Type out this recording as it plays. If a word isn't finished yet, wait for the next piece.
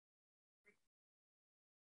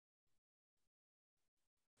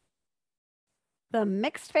The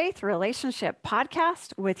Mixed Faith Relationship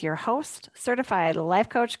Podcast with your host, certified life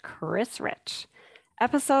coach Chris Rich.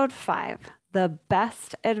 Episode 5, the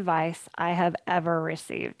best advice I have ever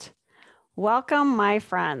received. Welcome, my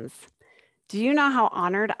friends. Do you know how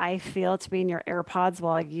honored I feel to be in your AirPods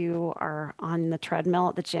while you are on the treadmill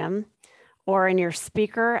at the gym or in your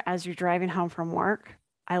speaker as you're driving home from work?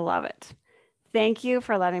 I love it. Thank you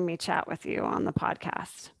for letting me chat with you on the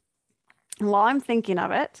podcast. And while I'm thinking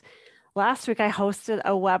of it, last week I hosted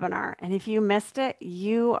a webinar, and if you missed it,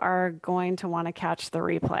 you are going to want to catch the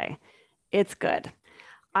replay. It's good.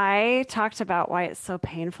 I talked about why it's so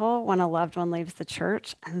painful when a loved one leaves the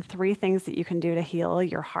church and 3 things that you can do to heal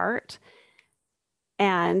your heart.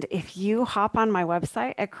 And if you hop on my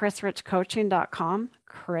website at chrisrichcoaching.com,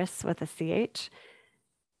 Chris with a CH,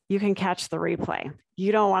 you can catch the replay.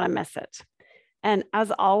 You don't want to miss it. And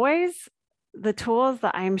as always, the tools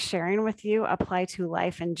that I'm sharing with you apply to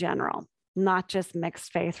life in general, not just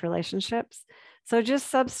mixed faith relationships. So just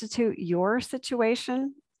substitute your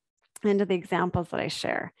situation into the examples that I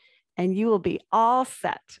share, and you will be all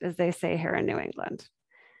set, as they say here in New England.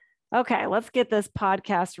 Okay, let's get this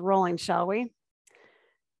podcast rolling, shall we?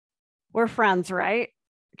 We're friends, right?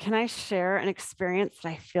 Can I share an experience that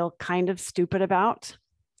I feel kind of stupid about?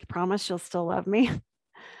 I promise you'll still love me.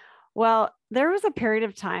 Well, there was a period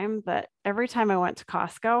of time that every time I went to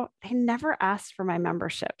Costco, they never asked for my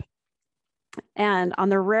membership. And on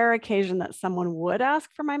the rare occasion that someone would ask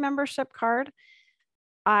for my membership card,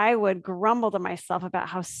 I would grumble to myself about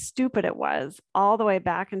how stupid it was all the way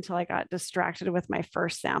back until I got distracted with my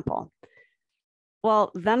first sample.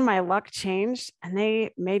 Well, then my luck changed and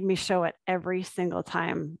they made me show it every single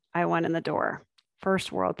time I went in the door.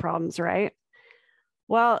 First world problems, right?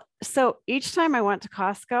 Well, so each time I went to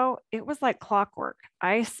Costco, it was like clockwork.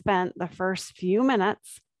 I spent the first few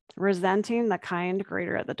minutes resenting the kind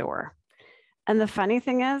greeter at the door. And the funny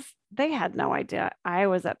thing is, they had no idea I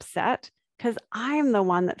was upset because I'm the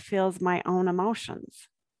one that feels my own emotions.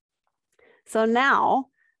 So now,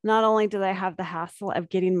 not only do they have the hassle of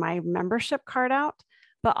getting my membership card out,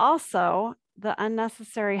 but also the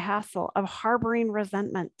unnecessary hassle of harboring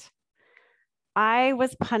resentment. I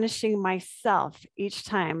was punishing myself each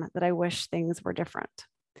time that I wish things were different.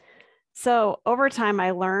 So over time,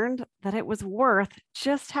 I learned that it was worth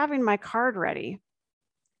just having my card ready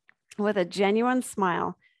with a genuine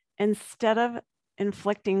smile instead of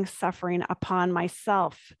inflicting suffering upon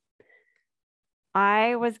myself.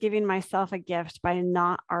 I was giving myself a gift by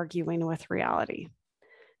not arguing with reality.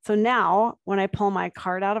 So now when I pull my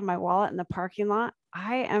card out of my wallet in the parking lot,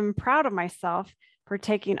 I am proud of myself for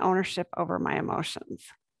taking ownership over my emotions.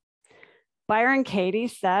 Byron Katie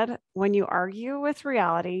said, when you argue with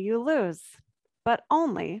reality, you lose, but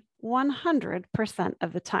only 100%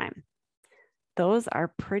 of the time. Those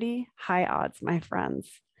are pretty high odds, my friends.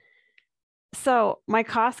 So my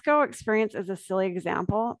Costco experience is a silly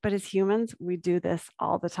example, but as humans, we do this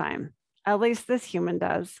all the time. At least this human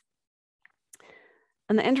does.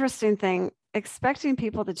 And the interesting thing, expecting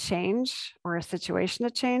people to change or a situation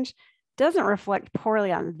to change doesn't reflect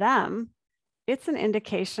poorly on them. It's an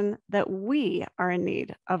indication that we are in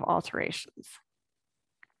need of alterations.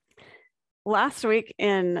 Last week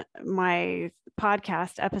in my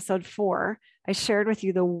podcast, episode 4, I shared with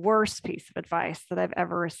you the worst piece of advice that I've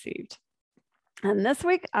ever received. And this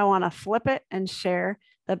week, I want to flip it and share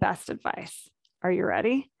the best advice. Are you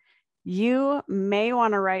ready? You may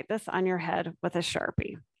want to write this on your head with a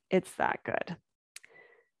Sharpie. It's that good.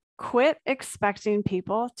 Quit expecting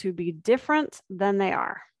people to be different than they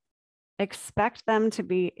are. Expect them to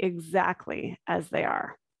be exactly as they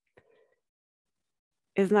are.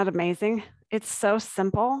 Isn't that amazing? It's so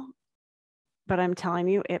simple, but I'm telling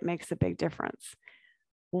you, it makes a big difference.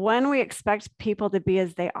 When we expect people to be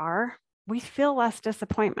as they are, we feel less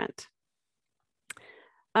disappointment.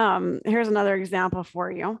 Here's another example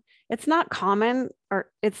for you. It's not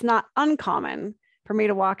uncommon for me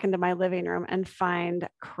to walk into my living room and find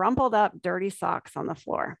crumpled up, dirty socks on the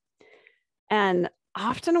floor. And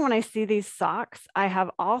often when I see these socks, I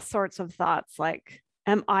have all sorts of thoughts like,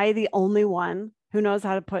 am I the only one who knows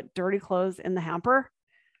how to put dirty clothes in the hamper?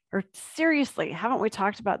 Or seriously, haven't we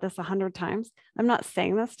talked about this 100 times? I'm not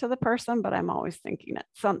saying this to the person, but I'm always thinking it,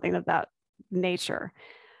 something of that nature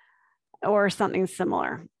or something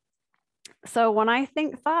similar. So when I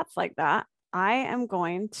think thoughts like that, I am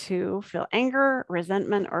going to feel anger,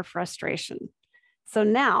 resentment, or frustration. So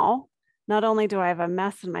now, not only do I have a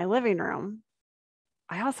mess in my living room,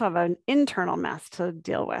 I also have an internal mess to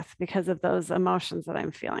deal with because of those emotions that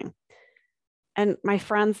I'm feeling. And my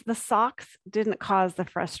friends, the socks didn't cause the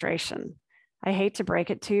frustration. I hate to break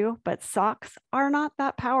it to you, but socks are not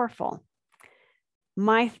that powerful.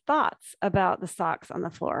 My thoughts about the socks on the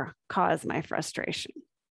floor cause my frustration.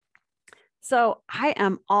 So I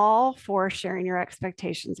am all for sharing your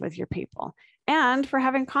expectations with your people and for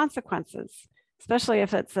having consequences, especially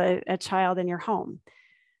if it's a child in your home.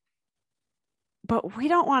 But we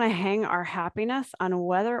don't want to hang our happiness on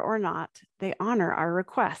whether or not they honor our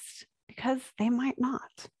request, because they might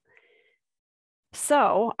not.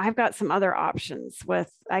 So I've got some other options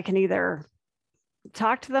with, I can either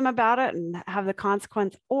talk to them about it and have the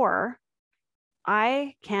consequence, or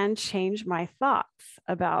I can change my thoughts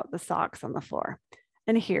about the socks on the floor.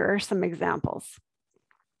 And here are some examples.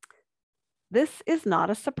 This is not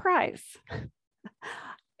a surprise.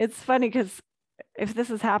 It's funny because if this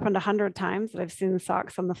has happened 100 times that I've seen the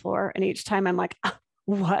socks on the floor, and each time I'm like,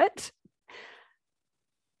 what?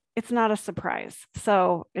 It's not a surprise.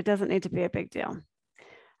 So it doesn't need to be a big deal.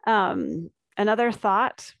 Another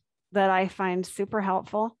thought that I find super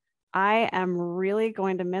helpful, I am really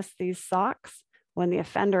going to miss these socks when the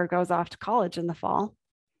offender goes off to college in the fall.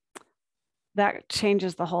 That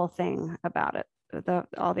changes the whole thing about it,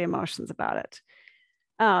 all the emotions about it.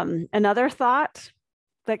 Another thought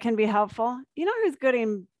that can be helpful, you know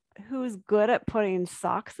who's good at putting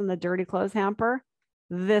socks in the dirty clothes hamper?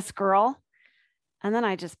 This girl. And then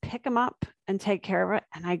I just pick them up and take care of it,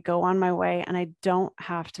 and I go on my way, and I don't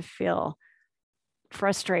have to feel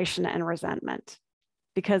frustration and resentment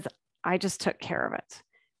because I just took care of it,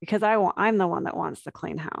 because I'm the one that wants the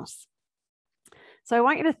clean house. So I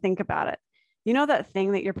want you to think about it. You know that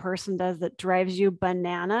thing that your person does that drives you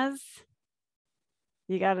bananas?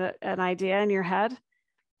 You got an idea in your head?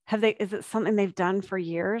 Is it something they've done for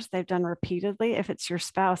years? They've done repeatedly? If it's your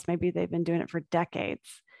spouse, maybe they've been doing it for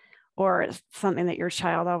decades, or it's something that your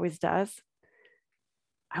child always does.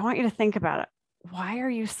 I want you to think about it. Why are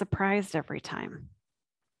you surprised every time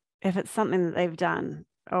if it's something that they've done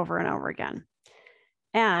over and over again?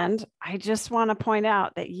 And I just want to point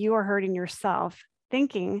out that you are hurting yourself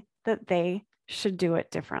thinking that they should do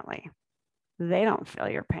it differently. They don't feel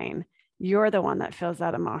your pain. You're the one that feels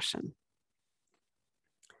that emotion.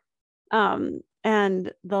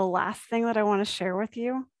 And the last thing that I want to share with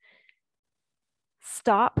you,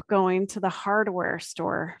 stop going to the hardware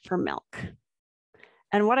store for milk.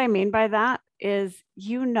 And what I mean by that is,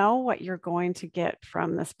 you know what you're going to get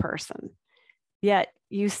from this person, yet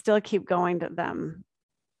you still keep going to them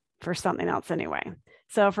for something else anyway.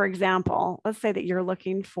 So for example, let's say that you're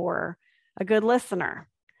looking for a good listener,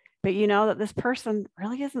 but you know that this person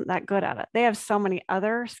really isn't that good at it. They have so many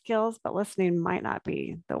other skills, but listening might not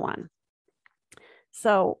be the one.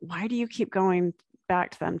 So why do you keep going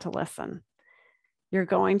back to them to listen? You're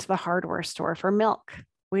going to the hardware store for milk.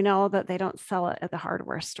 We know that they don't sell it at the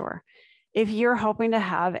hardware store. If you're hoping to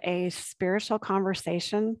have a spiritual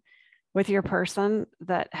conversation with your person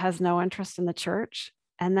that has no interest in the church,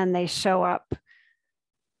 and then they show up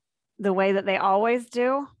the way that they always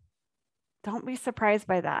do, don't be surprised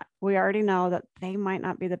by that. We already know that they might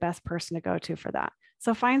not be the best person to go to for that.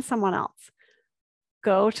 So find someone else.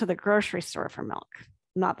 Go to the grocery store for milk,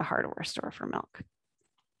 not the hardware store for milk.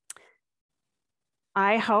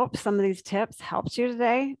 I hope some of these tips helped you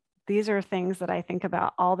today. These are things that I think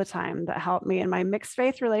about all the time that help me in my mixed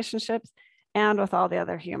faith relationships and with all the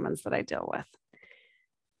other humans that I deal with.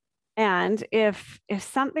 And if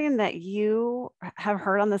something that you have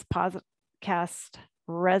heard on this podcast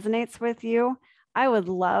resonates with you, I would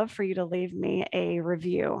love for you to leave me a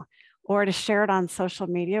review or to share it on social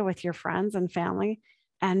media with your friends and family,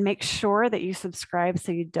 and make sure that you subscribe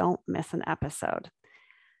so you don't miss an episode.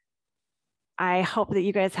 I hope that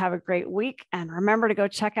you guys have a great week, and remember to go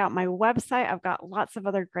check out my website. I've got lots of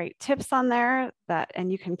other great tips on there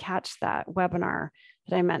and you can catch that webinar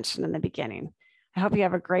that I mentioned in the beginning. I hope you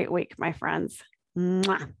have a great week, my friends.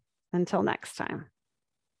 Mwah. Until next time.